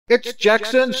It's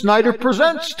Jackson Snyder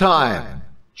Presents time.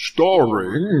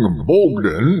 Starring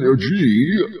Bogdan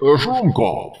G.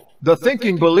 Shrumkov. The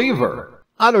Thinking Believer.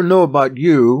 I don't know about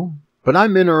you, but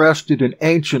I'm interested in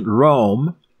ancient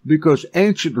Rome because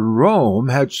ancient Rome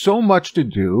had so much to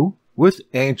do with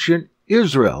ancient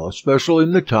Israel, especially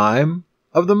in the time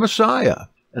of the Messiah.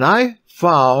 And I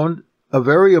found a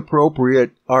very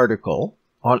appropriate article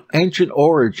on ancient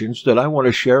origins that I want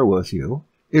to share with you.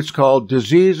 It's called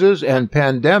Diseases and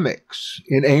Pandemics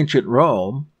in Ancient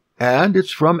Rome, and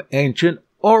it's from Ancient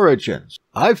Origins.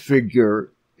 I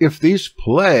figure if these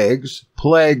plagues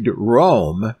plagued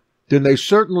Rome, then they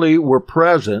certainly were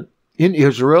present in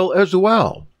Israel as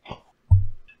well.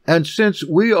 And since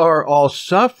we are all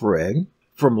suffering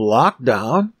from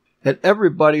lockdown and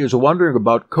everybody is wondering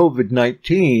about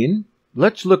COVID-19,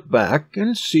 let's look back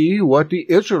and see what the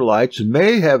Israelites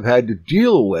may have had to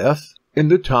deal with in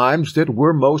the times that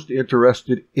we're most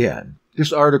interested in.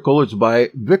 This article is by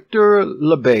Victor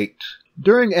Labate.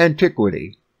 During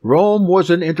antiquity, Rome was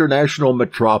an international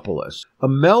metropolis, a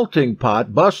melting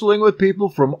pot bustling with people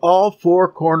from all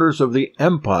four corners of the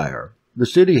empire. The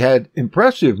city had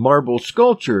impressive marble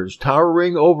sculptures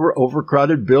towering over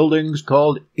overcrowded buildings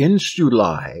called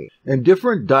insulae, and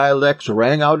different dialects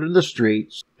rang out in the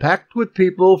streets, packed with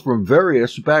people from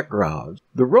various backgrounds.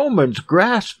 The Romans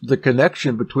grasped the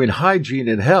connection between hygiene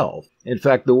and health. In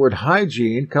fact, the word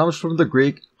hygiene comes from the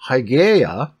Greek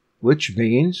hygeia, which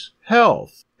means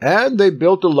health. And they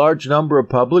built a large number of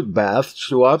public baths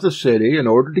throughout the city in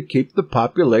order to keep the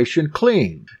population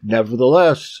clean.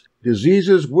 Nevertheless,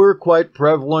 diseases were quite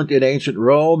prevalent in ancient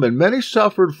Rome, and many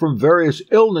suffered from various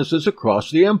illnesses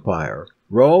across the empire.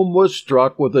 Rome was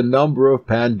struck with a number of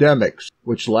pandemics,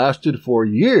 which lasted for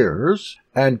years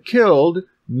and killed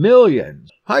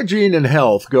millions. Hygiene and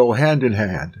health go hand in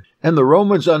hand, and the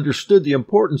Romans understood the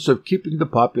importance of keeping the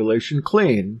population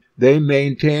clean. They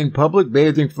maintained public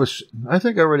bathing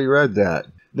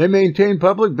They maintained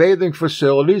public bathing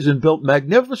facilities and built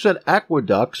magnificent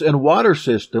aqueducts and water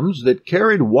systems that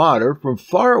carried water from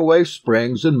faraway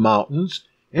springs and mountains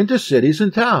into cities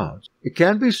and towns. It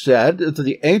can be said that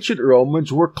the ancient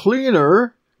Romans were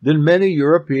cleaner than many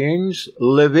Europeans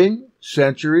living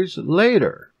centuries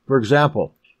later. For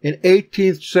example, in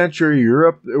 18th century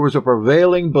Europe, there was a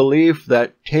prevailing belief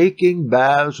that taking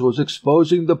baths was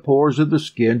exposing the pores of the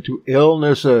skin to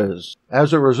illnesses.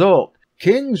 As a result,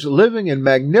 kings living in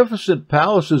magnificent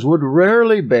palaces would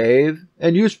rarely bathe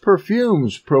and use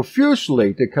perfumes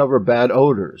profusely to cover bad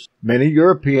odors. Many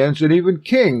Europeans and even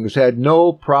kings had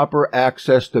no proper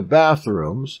access to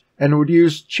bathrooms and would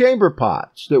use chamber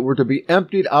pots that were to be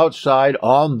emptied outside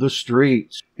on the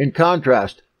streets. In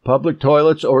contrast, public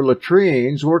toilets or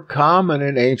latrines were common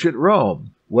in ancient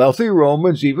Rome. Wealthy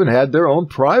Romans even had their own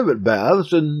private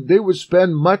baths, and they would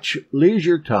spend much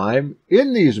leisure time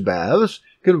in these baths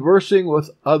conversing with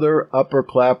other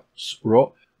upper-class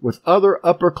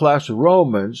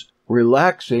Romans,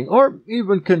 relaxing, or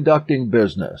even conducting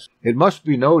business. It must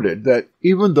be noted that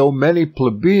even though many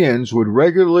plebeians would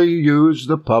regularly use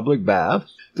the public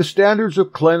baths, the standards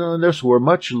of cleanliness were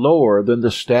much lower than the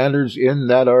standards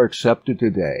that are accepted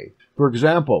today. For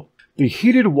example, the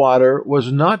heated water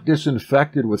was not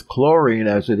disinfected with chlorine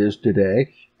as it is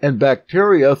today, and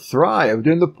bacteria thrived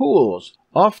in the pools,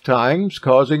 oftentimes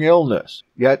causing illness.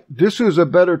 Yet this is a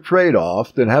better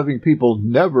trade-off than having people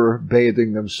never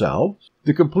bathing themselves.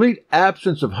 The complete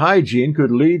absence of hygiene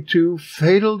could lead to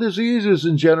fatal diseases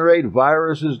and generate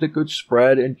viruses that could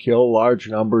spread and kill large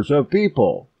numbers of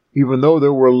people. Even though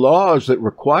there were laws that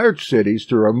required cities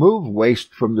to remove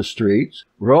waste from the streets,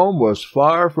 Rome was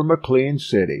far from a clean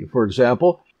city. For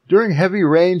example, during heavy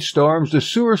rainstorms, the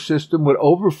sewer system would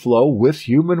overflow with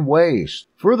human waste.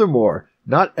 Furthermore,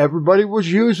 not everybody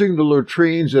was using the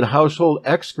latrines, and household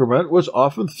excrement was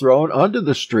often thrown onto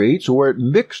the streets where it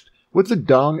mixed with the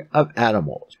dung of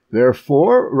animals.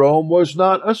 Therefore, Rome was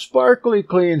not a sparkly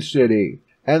clean city,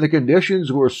 and the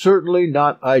conditions were certainly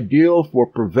not ideal for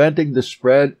preventing the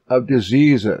spread of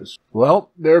diseases. Well,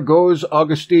 there goes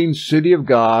Augustine's city of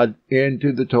God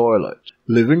into the toilet.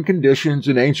 Living conditions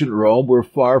in ancient Rome were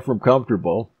far from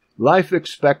comfortable. Life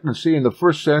expectancy in the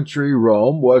first century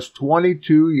Rome was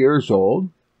 22 years old,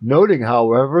 noting,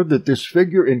 however, that this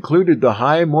figure included the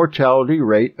high mortality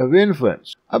rate of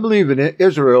infants. I believe in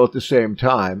Israel at the same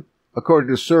time, according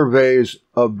to surveys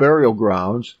of burial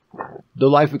grounds, the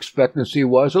life expectancy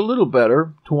was a little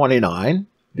better, 29.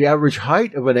 The average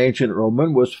height of an ancient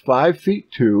Roman was 5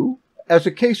 feet 2. As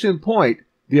a case in point,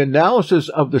 the analysis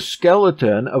of the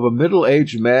skeleton of a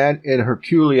middle-aged man in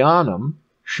Herculaneum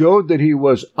showed that he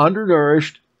was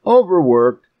undernourished,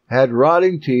 overworked, had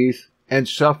rotting teeth, and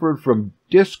suffered from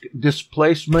disc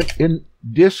displacement in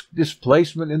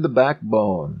the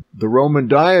backbone. The Roman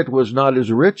diet was not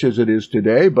as rich as it is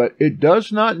today, but it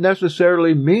does not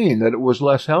necessarily mean that it was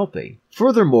less healthy.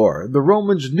 Furthermore, the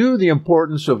Romans knew the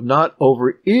importance of not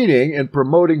overeating and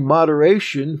promoting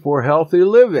moderation for healthy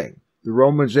living. The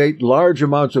Romans ate large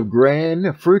amounts of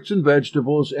grain, fruits, and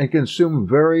vegetables, and consumed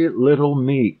very little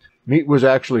meat. Meat was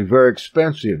actually very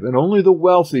expensive, and only the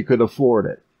wealthy could afford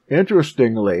it.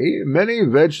 Interestingly, many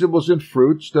vegetables and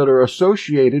fruits that are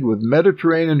associated with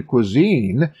Mediterranean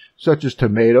cuisine, such as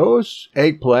tomatoes,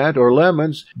 eggplant, or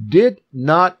lemons, did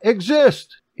not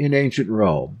exist in ancient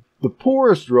Rome. The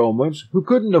poorest Romans, who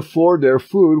couldn't afford their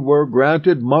food, were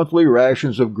granted monthly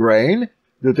rations of grain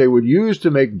that they would use to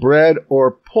make bread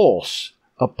or pulse,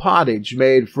 a pottage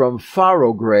made from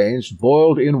farro grains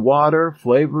boiled in water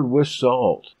flavored with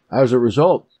salt. As a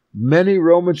result, many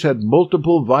Romans had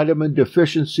multiple vitamin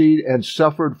deficiencies and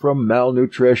suffered from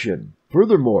malnutrition.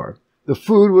 Furthermore, the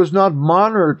food was not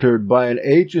monitored by an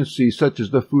agency such as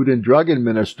the Food and Drug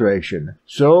Administration,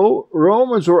 so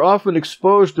Romans were often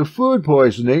exposed to food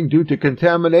poisoning due to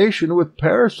contamination with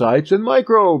parasites and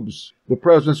microbes. The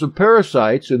presence of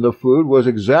parasites in the food was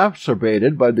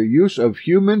exacerbated by the use of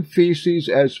human feces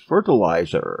as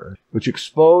fertilizer, which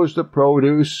exposed the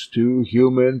produce to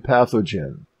human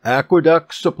pathogens.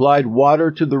 Aqueducts supplied water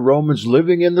to the Romans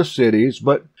living in the cities,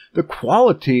 but the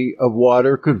quality of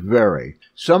water could vary.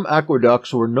 Some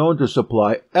aqueducts were known to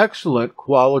supply excellent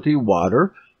quality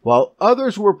water, while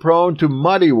others were prone to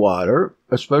muddy water,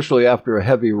 especially after a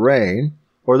heavy rain,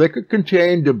 or they could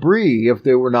contain debris if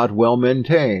they were not well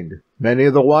maintained. Many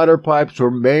of the water pipes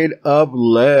were made of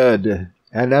lead,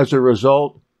 and as a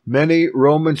result, many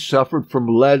Romans suffered from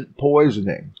lead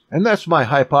poisoning. And that's my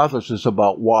hypothesis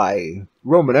about why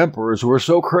Roman emperors were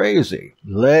so crazy.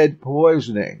 Lead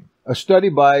poisoning. A study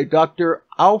by Dr.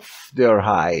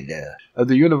 Aufderheide of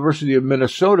the University of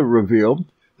Minnesota revealed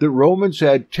that Romans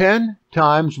had 10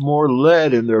 times more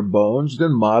lead in their bones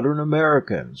than modern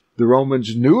Americans. The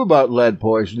Romans knew about lead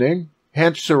poisoning,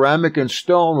 hence ceramic and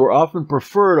stone were often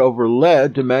preferred over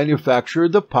lead to manufacture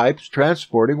the pipes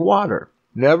transporting water.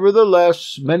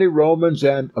 Nevertheless, many Romans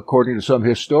and, according to some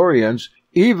historians,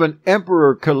 even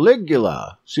Emperor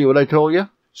Caligula, see what I told you,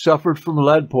 suffered from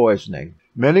lead poisoning.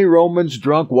 Many Romans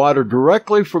drank water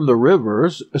directly from the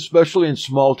rivers, especially in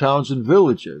small towns and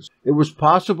villages. It was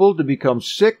possible to become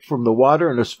sick from the water,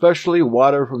 and especially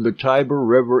water from the Tiber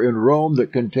River in Rome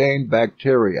that contained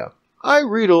bacteria. I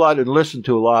read a lot and listen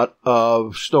to a lot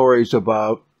of stories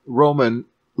about Roman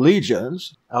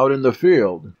legions out in the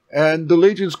field, and the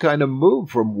legions kind of moved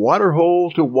from water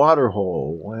hole to water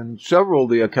hole, and several of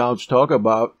the accounts talk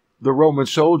about the Roman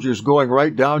soldiers going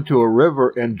right down to a river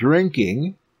and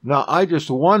drinking. Now, I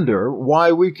just wonder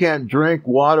why we can't drink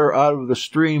water out of the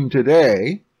stream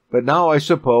today, but now I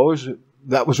suppose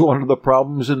that was one of the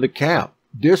problems in the camp,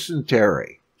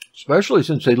 dysentery, especially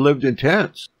since they lived in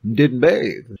tents and didn't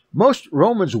bathe. Most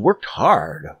Romans worked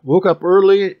hard, woke up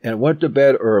early, and went to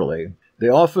bed early. They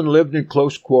often lived in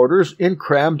close quarters in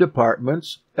crammed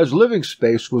apartments, as living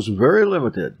space was very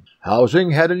limited. Housing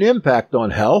had an impact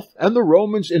on health, and the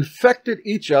Romans infected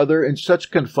each other in such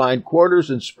confined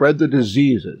quarters and spread the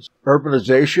diseases.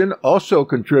 Urbanization also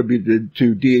contributed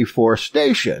to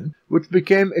deforestation, which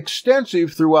became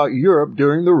extensive throughout Europe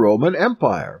during the Roman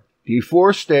Empire.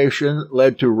 Deforestation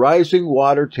led to rising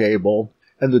water table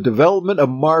and the development of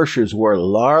marshes where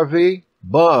larvae,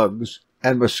 bugs,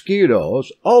 and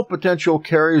mosquitoes, all potential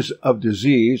carriers of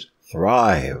disease,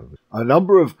 thrived. A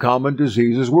number of common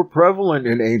diseases were prevalent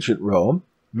in ancient Rome.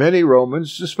 Many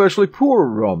Romans, especially poorer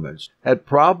Romans, had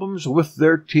problems with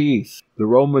their teeth. The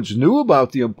Romans knew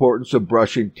about the importance of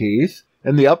brushing teeth,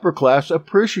 and the upper class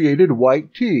appreciated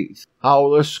white teeth.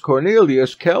 Aulus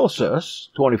Cornelius Celsus,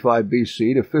 25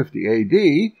 BC to 50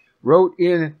 AD, wrote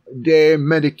in De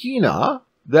Medicina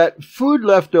that food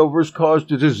leftovers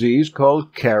caused a disease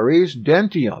called caries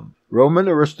dentium. Roman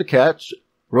aristocrats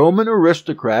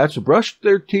brushed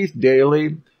their teeth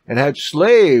daily and had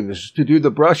slaves to do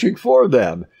the brushing for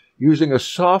them, using a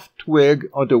soft twig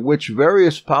onto which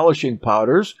various polishing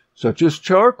powders, such as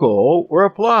charcoal, were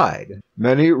applied.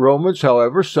 Many Romans,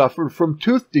 however, suffered from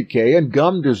tooth decay and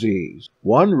gum disease.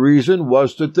 One reason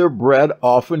was that their bread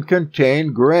often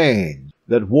contained grain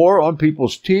that wore on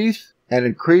people's teeth and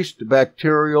increased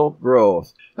bacterial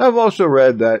growth. I've also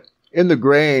read that in the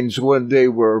grains, when they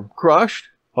were crushed,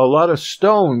 a lot of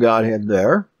stone got in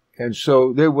there, and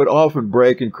so they would often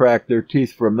break and crack their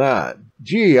teeth from that.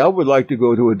 Gee, I would like to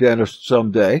go to a dentist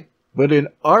someday. But in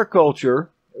our culture,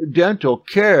 dental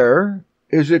care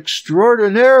is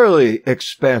extraordinarily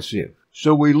expensive.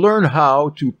 So we learn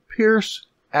how to pierce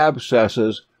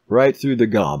abscesses right through the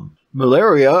gum.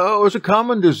 Malaria was a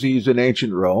common disease in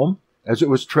ancient Rome, as it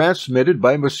was transmitted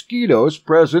by mosquitoes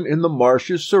present in the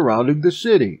marshes surrounding the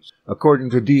cities. According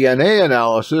to DNA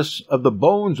analysis of the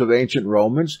bones of ancient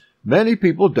Romans, many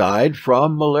people died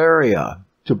from malaria.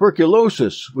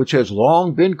 Tuberculosis, which has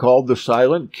long been called the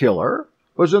silent killer,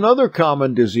 was another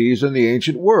common disease in the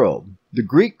ancient world. The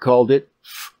Greek called it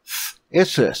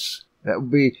phthisis. That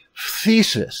would be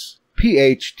phthisis,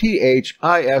 Phthis,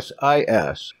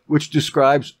 which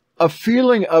describes a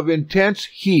feeling of intense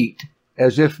heat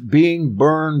as if being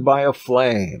burned by a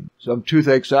flame. Some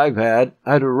toothaches I've had,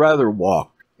 I'd rather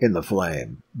walk in the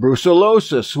flame.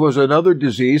 Brucellosis was another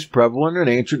disease prevalent in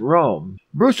ancient Rome.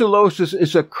 Brucellosis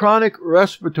is a chronic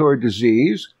respiratory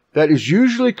disease that is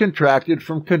usually contracted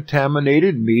from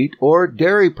contaminated meat or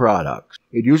dairy products.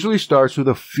 It usually starts with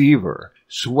a fever,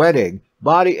 sweating,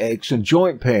 body aches, and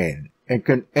joint pain, and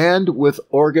can end with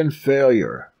organ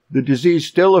failure. The disease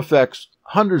still affects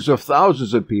hundreds of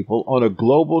thousands of people on a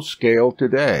global scale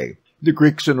today. The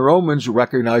Greeks and Romans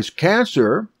recognized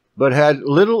cancer, but had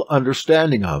little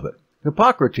understanding of it.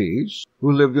 Hippocrates,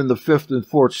 who lived in the 5th and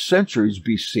 4th centuries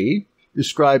BC,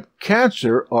 described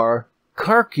cancer or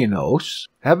carcinos,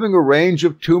 having a range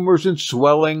of tumors and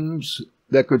swellings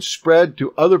that could spread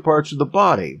to other parts of the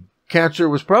body. Cancer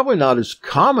was probably not as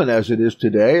common as it is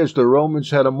today, as the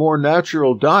Romans had a more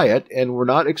natural diet and were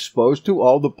not exposed to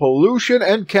all the pollution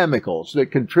and chemicals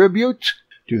that contribute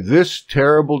to this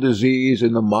terrible disease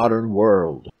in the modern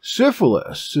world.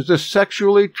 Syphilis is a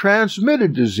sexually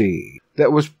transmitted disease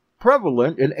that was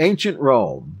prevalent in ancient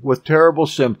Rome with terrible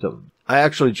symptoms. I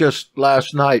actually just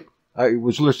last night, I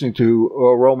was listening to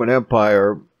Roman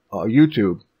Empire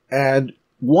YouTube, and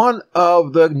one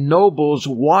of the noble's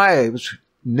wives'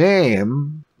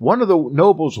 name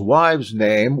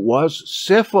was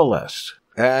Syphilis.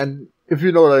 And if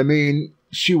you know what I mean,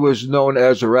 she was known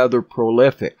as a rather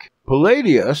prolific.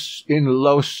 Palladius, in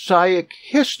Lausaic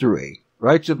history,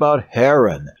 writes about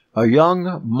Heron, a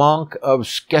young monk of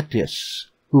Scetis,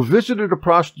 who visited a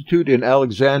prostitute in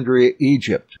Alexandria,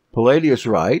 Egypt. Palladius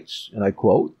writes, and I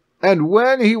quote, "And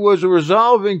when he was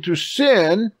resolving to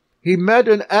sin, he met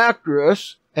an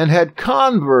actress and had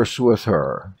converse with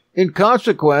her. In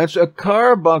consequence, a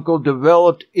carbuncle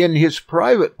developed in his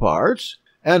private parts,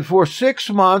 and for 6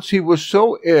 months he was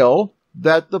so ill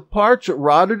that the parts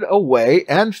rotted away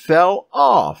and fell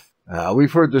off."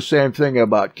 We've heard the same thing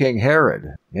about King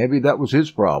Herod. Maybe that was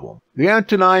his problem. The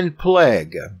Antonine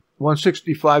Plague,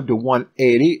 165 to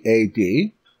 180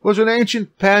 AD, was an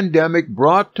ancient pandemic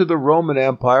brought to the Roman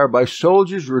Empire by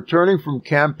soldiers returning from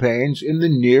campaigns in the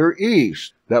Near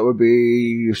East. That would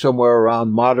be somewhere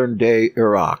around modern-day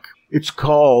Iraq. It's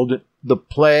called the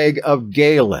Plague of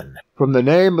Galen, from the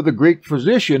name of the Greek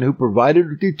physician who provided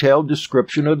a detailed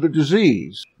description of the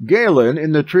disease. Galen,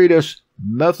 in the treatise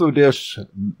Methodus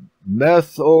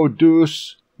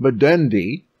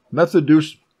Medendi,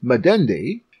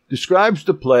 describes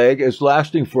the plague as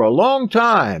lasting for a long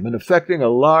time and affecting a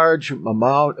large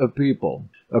amount of people.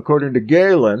 According to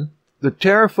Galen, the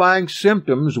terrifying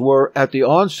symptoms were at the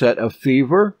onset of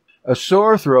fever, a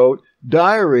sore throat,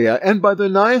 diarrhea, and by the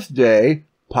 9th day,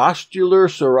 pustular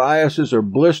psoriasis or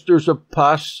blisters of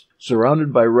pus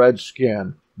surrounded by red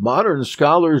skin. Modern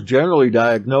scholars generally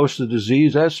diagnose the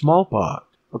disease as smallpox.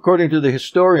 According to the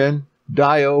historian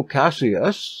Dio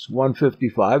Cassius,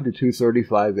 155 to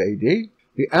 235 AD,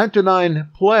 the Antonine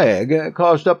Plague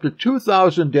caused up to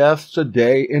 2,000 deaths a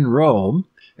day in Rome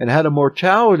and had a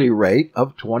mortality rate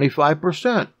of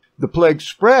 25%. The plague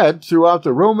spread throughout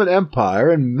the Roman Empire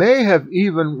and may have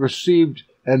even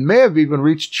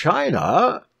reached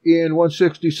China in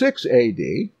 166 AD.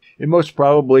 It most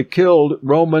probably killed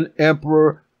Roman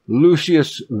Emperor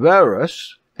Lucius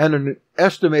Verus and an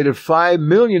estimated 5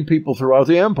 million people throughout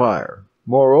the empire.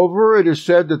 Moreover, it is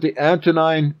said that the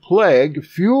Antonine Plague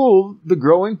fueled the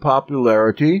growing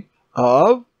popularity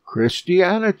of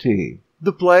Christianity.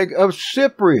 The Plague of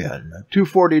Cyprian,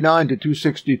 249 to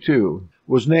 262,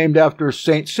 was named after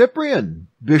Saint Cyprian,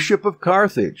 Bishop of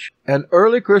Carthage, an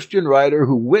early Christian writer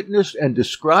who witnessed and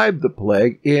described the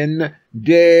plague in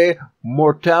De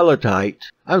Mortalitate.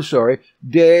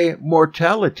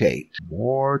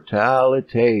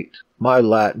 Mortalitate. My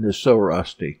Latin is so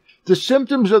rusty. The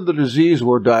symptoms of the disease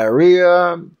were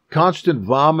diarrhea, constant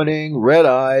vomiting, red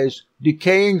eyes,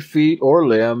 decaying feet or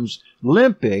limbs,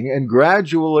 limping, and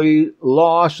gradually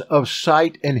loss of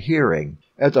sight and hearing.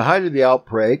 At the height of the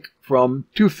outbreak, from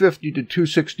 250 to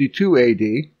 262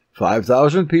 AD,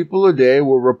 5,000 people a day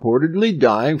were reportedly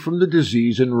dying from the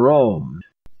disease in Rome.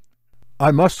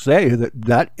 I must say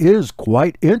that is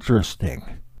quite interesting.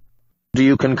 Do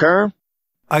you concur?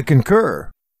 I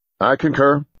concur. I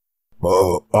concur.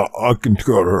 I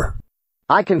concur.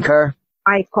 I concur.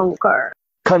 I concur.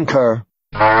 Concur.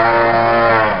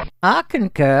 I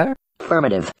concur.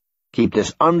 Affirmative. Keep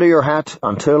this under your hat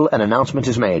until an announcement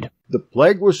is made. The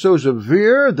plague was so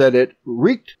severe that it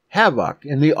wreaked havoc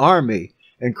in the army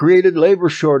and created labor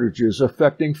shortages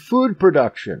affecting food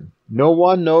production. No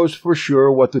one knows for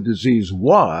sure what the disease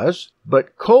was,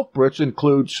 but culprits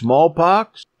include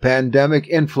smallpox, pandemic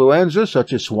influenza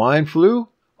such as swine flu,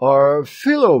 or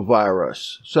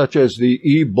filovirus such as the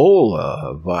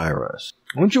Ebola virus.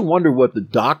 Don't you wonder what the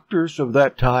doctors of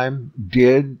that time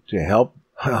did to help?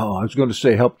 Well, I was going to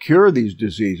say help cure these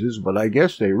diseases, but I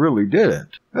guess they really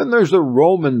didn't. And there's the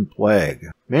Roman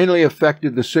plague. Mainly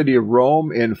affected the city of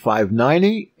Rome in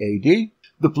 590 AD.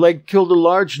 The plague killed a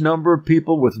large number of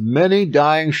people, with many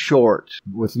dying shortly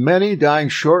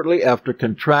after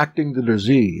contracting the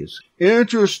disease.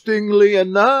 Interestingly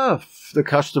enough, the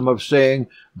custom of saying,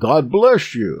 "God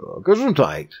bless you,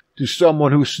 Gesundheit," to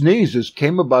someone who sneezes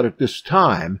came about at this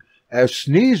time, as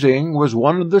sneezing was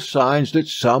one of the signs that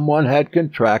someone had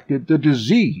contracted the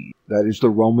disease, that is,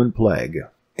 the Roman plague.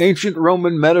 Ancient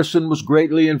Roman medicine was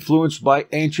greatly influenced by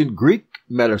ancient Greek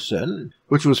medicine,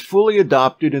 which was fully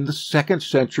adopted in the 2nd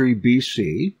century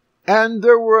BC, and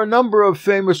there were a number of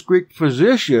famous Greek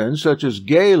physicians such as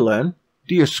Galen,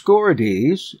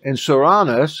 Dioscorides, and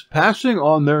Soranus passing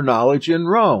on their knowledge in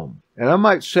Rome. And I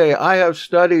might say I have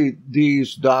studied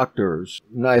these doctors,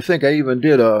 and I think I even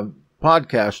did a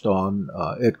podcast on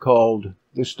it called,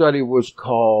 the study was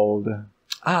called,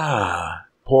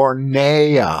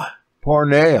 Porneia.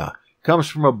 Porneia comes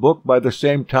from a book by the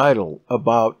same title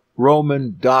about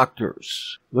Roman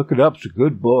doctors. Look it up, it's a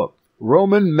good book.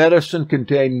 Roman medicine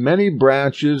contained many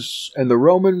branches, and the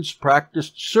Romans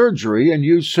practiced surgery and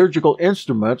used surgical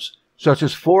instruments such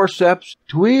as forceps,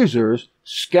 tweezers,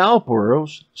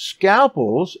 scalpels,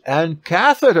 and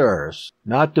catheters,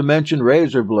 not to mention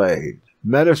razor blades.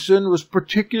 Medicine was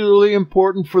particularly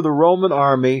important for the Roman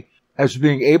army, as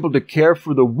being able to care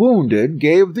for the wounded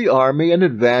gave the army an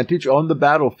advantage on the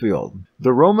battlefield.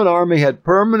 The Roman army had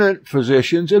permanent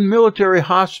physicians in military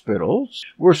hospitals,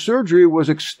 where surgery was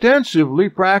extensively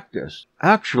practiced.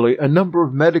 Actually, a number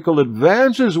of medical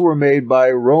advances were made by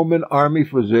Roman army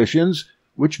physicians,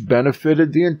 which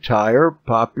benefited the entire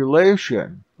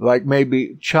population. Like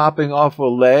maybe chopping off a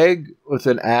leg with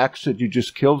an axe that you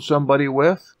just killed somebody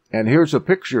with. And here's a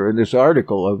picture in this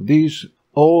article of these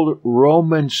old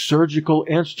Roman surgical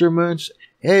instruments.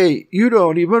 Hey, you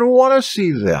don't even want to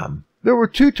see them. There were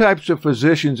two types of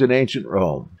physicians in ancient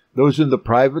Rome, those in the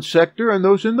private sector and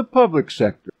those in the public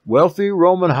sector. Wealthy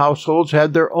Roman households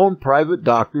had their own private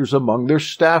doctors among their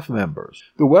staff members.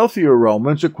 The wealthier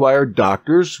Romans acquired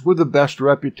doctors with the best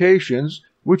reputations,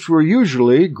 which were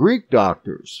usually Greek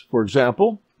doctors. For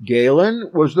example,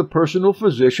 Galen was the personal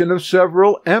physician of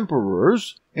several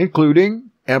emperors,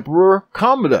 including Emperor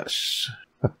Commodus,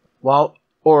 while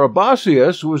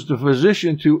Oribasius was the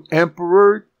physician to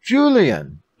Emperor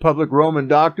Julian. Public Roman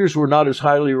doctors were not as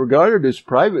highly regarded as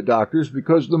private doctors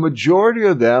because the majority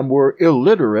of them were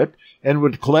illiterate and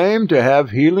would claim to have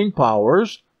healing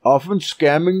powers, often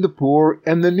scamming the poor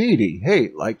and the needy. Hey,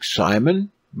 like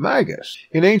Simon Magus.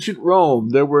 In ancient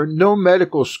Rome, there were no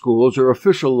medical schools or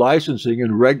official licensing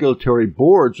and regulatory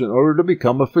boards in order to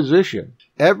become a physician.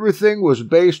 Everything was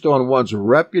based on one's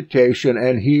reputation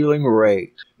and healing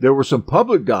rate. There were some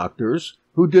public doctors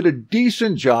who did a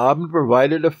decent job and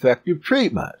provided effective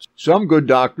treatments. Some good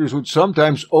doctors would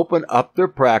sometimes open up their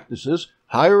practices,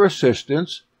 hire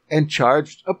assistants, and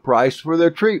charged a price for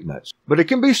their treatments. But it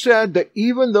can be said that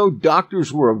even though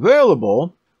doctors were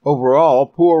available, overall,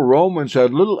 poor Romans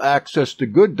had little access to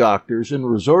good doctors and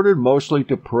resorted mostly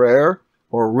to prayer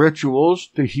or rituals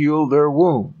to heal their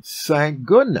wounds. Thank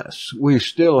goodness we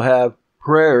still have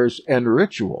prayers and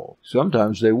rituals.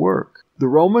 Sometimes they work. The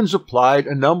Romans applied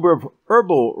a number of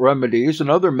herbal remedies and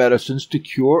other medicines to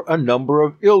cure a number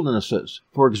of illnesses.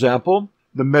 For example,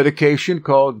 the medication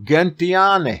called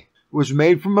gentiane was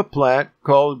made from a plant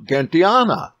called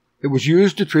gentiana. It was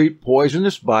used to treat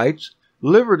poisonous bites,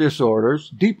 liver disorders,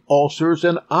 deep ulcers,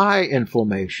 and eye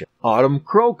inflammation. Autumn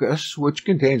crocus, which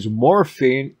contains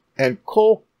morphine and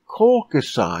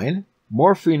colchicine,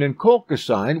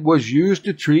 was used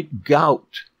to treat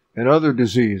gout and other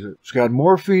diseases. It's got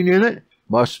morphine in it,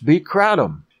 must be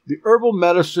kratom. The herbal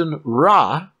medicine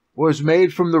Ra was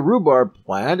made from the rhubarb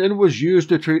plant and was used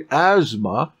to treat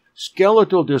asthma,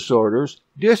 skeletal disorders,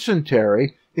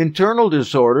 dysentery, internal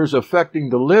disorders affecting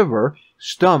the liver,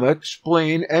 stomach,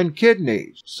 spleen, and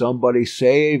kidneys. Somebody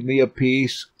saved me a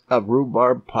piece of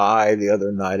rhubarb pie the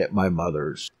other night at my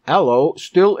mother's. Aloe,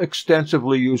 still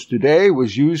extensively used today,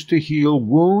 was used to heal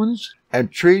wounds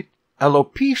and treat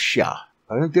alopecia.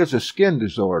 I think that's a skin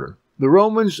disorder. The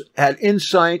Romans had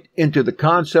insight into the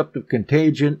concept of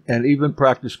contagion and even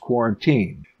practiced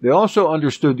quarantine. They also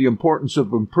understood the importance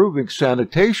of improving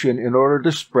sanitation in order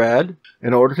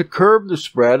to curb the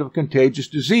spread of contagious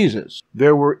diseases.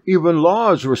 There were even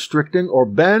laws restricting or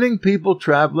banning people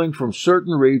traveling from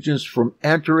certain regions from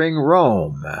entering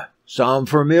Rome. Sound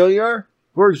familiar?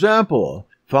 For example,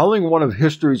 following one of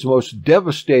history's most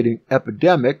devastating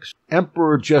epidemics,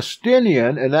 Emperor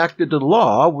Justinian enacted a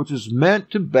law which is meant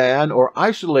to ban or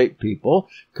isolate people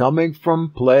coming from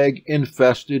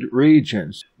plague-infested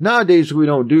regions. Nowadays, we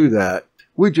don't do that.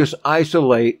 We just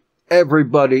isolate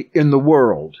everybody in the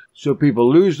world. So people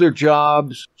lose their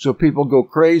jobs, so people go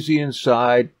crazy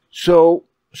inside. So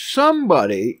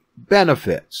somebody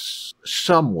benefits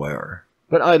somewhere.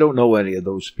 But I don't know any of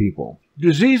those people.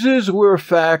 Diseases were a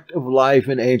fact of life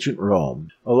in ancient Rome.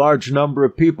 A large number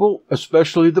of people,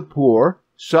 especially the poor,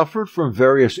 suffered from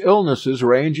various illnesses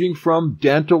ranging from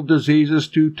dental diseases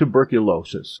to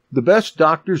tuberculosis. The best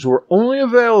doctors were only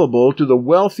available to the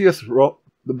wealthiest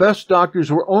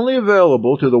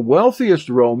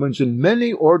Romans, and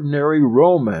many ordinary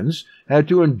Romans had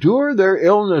to endure their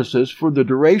illnesses for the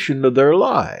duration of their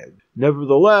lives.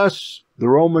 Nevertheless, the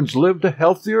Romans lived a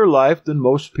healthier life than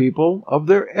most people of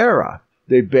their era.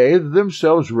 They bathed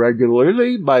themselves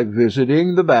regularly by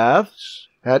visiting the baths,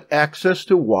 had access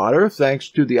to water thanks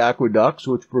to the aqueducts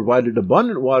which provided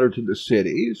abundant water to the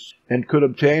cities, and could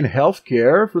obtain health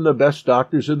care from the best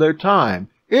doctors of their time,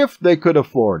 if they could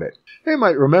afford it. They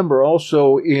might remember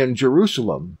also in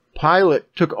Jerusalem,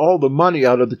 Pilate took all the money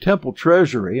out of the temple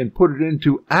treasury and put it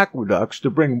into aqueducts to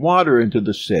bring water into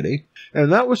the city,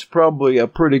 and that was probably a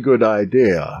pretty good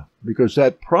idea, because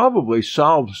that probably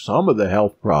solved some of the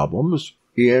health problems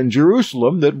in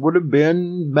Jerusalem that would have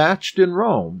been matched in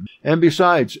Rome. And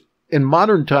besides, in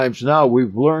modern times now,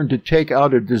 we've learned to take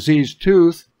out a diseased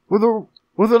tooth with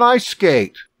an ice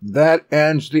skate. That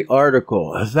ends the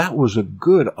article. That was a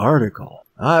good article.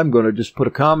 I'm going to just put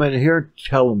a comment here and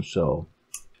tell them so.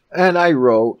 And I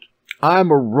wrote,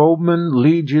 I'm a Roman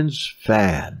legions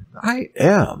fan. I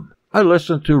am. I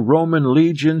listen to Roman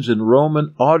legions and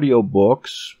Roman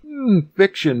audiobooks,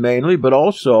 fiction mainly, but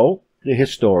also the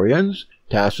historians,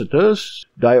 Tacitus,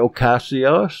 Dio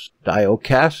Cassius,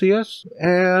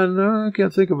 and I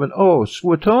can't think of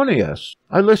Suetonius.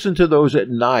 I listen to those at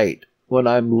night when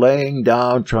I'm laying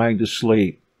down trying to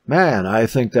sleep. Man, I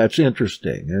think that's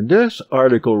interesting. And this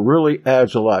article really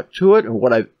adds a lot to it. And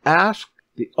what I've asked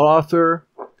the author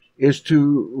is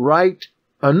to write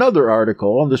another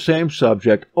article on the same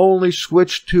subject, only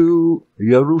switch to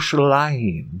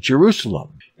Jerusalem,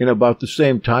 in about the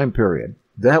same time period.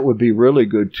 That would be really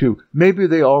good too. Maybe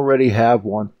they already have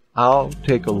one. I'll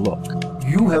take a look.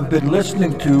 You have been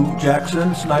listening to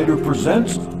Jackson Snyder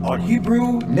Presents on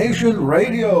Hebrew Nation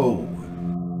Radio.